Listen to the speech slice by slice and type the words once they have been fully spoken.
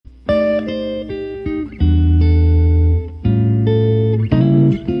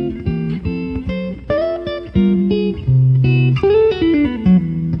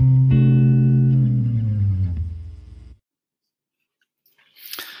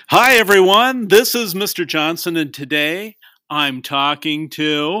Hi, everyone. This is Mr. Johnson, and today I'm talking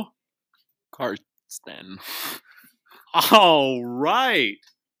to. Karsten. All right.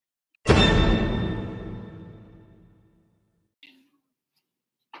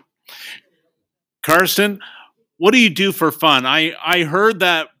 Karsten, what do you do for fun? I heard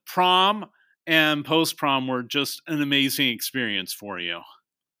that prom and post prom were just an amazing experience for you.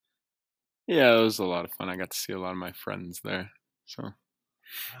 Yeah, it was a lot of fun. I got to see a lot of my friends there. So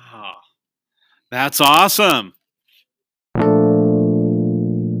Ah, that's awesome.